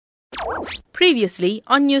Previously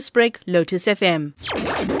on Newsbreak, Lotus FM.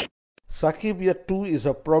 Saqib Yattu is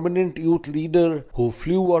a prominent youth leader who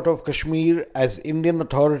flew out of Kashmir as Indian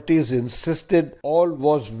authorities insisted all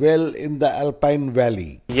was well in the Alpine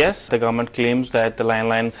Valley. Yes, the government claims that the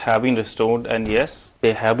landlines have been restored, and yes,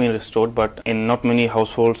 they have been restored, but not many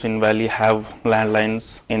households in Valley have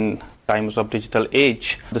landlines in times of digital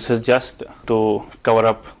age. This is just to cover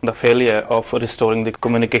up the failure of restoring the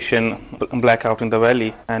communication blackout in the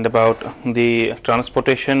valley. And about the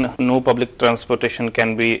transportation, no public transportation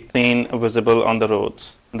can be seen visible on the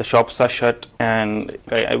roads. The shops are shut, and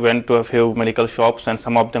I went to a few medical shops, and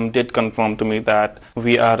some of them did confirm to me that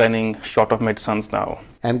we are running short of medicines now.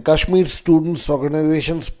 And Kashmir Students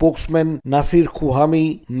Organization spokesman Nasir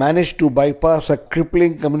Khuhami managed to bypass a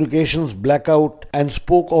crippling communications blackout and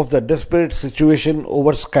spoke of the desperate situation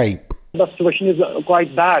over Skype. The situation is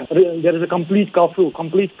quite bad. There is a complete curfew,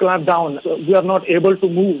 complete clampdown. So we are not able to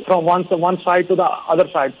move from one side to the other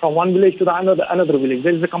side, from one village to the another village.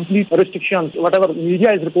 There is a complete restrictions. Whatever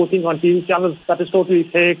media is reporting on TV channels, that is totally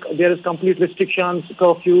fake. There is complete restrictions,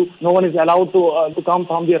 curfew. No one is allowed to come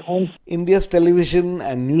from their homes. India's television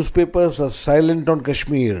and newspapers are silent on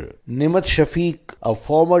Kashmir. Nimat Shafiq, a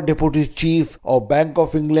former deputy chief of Bank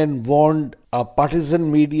of England, warned a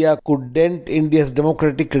partisan media could dent India's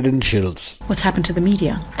democratic credentials. What's happened to the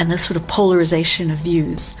media and the sort of polarization of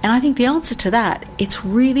views? And I think the answer to that, it's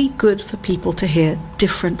really good for people to hear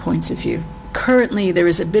different points of view. Currently, there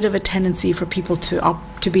is a bit of a tendency for people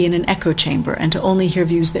to be in an echo chamber and to only hear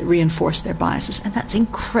views that reinforce their biases. And that's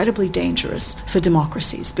incredibly dangerous for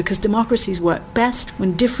democracies, because democracies work best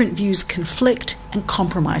when different views conflict and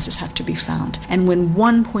compromises have to be found. And when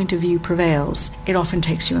one point of view prevails, it often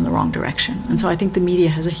takes you in the wrong direction. And so I think the media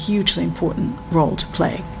has a hugely important role to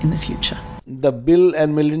play in the future. The Bill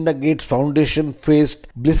and Melinda Gates Foundation faced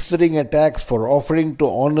blistering attacks for offering to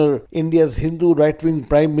honor India's Hindu right-wing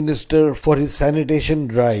Prime Minister for his sanitation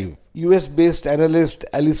drive. US-based analyst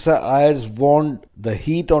Alyssa Ayers warned the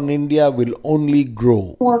heat on India will only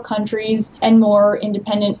grow. More countries and more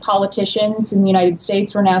independent politicians in the United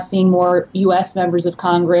States, we're now seeing more US members of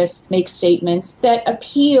Congress make statements that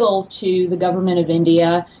appeal to the government of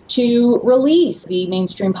India to release the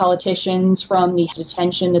mainstream politicians from the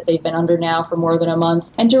detention that they've been under now for more than a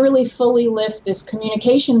month, and to really fully lift this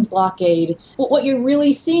communications blockade. What you're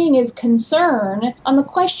really seeing is concern on the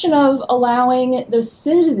question of allowing the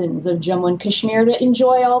citizens of Jammu and Kashmir to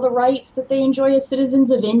enjoy all the rights that they enjoy as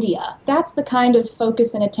citizens of India. That's the kind of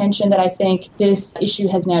focus and attention that I think this issue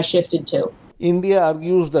has now shifted to. India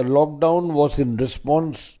argues the lockdown was in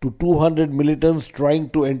response to 200 militants trying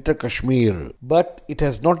to enter Kashmir, but it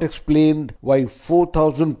has not explained why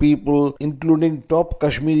 4,000 people, including top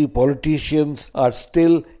Kashmiri politicians, are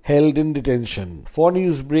still held in detention. For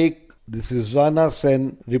Newsbreak, this is Zana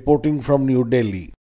Sen reporting from New Delhi.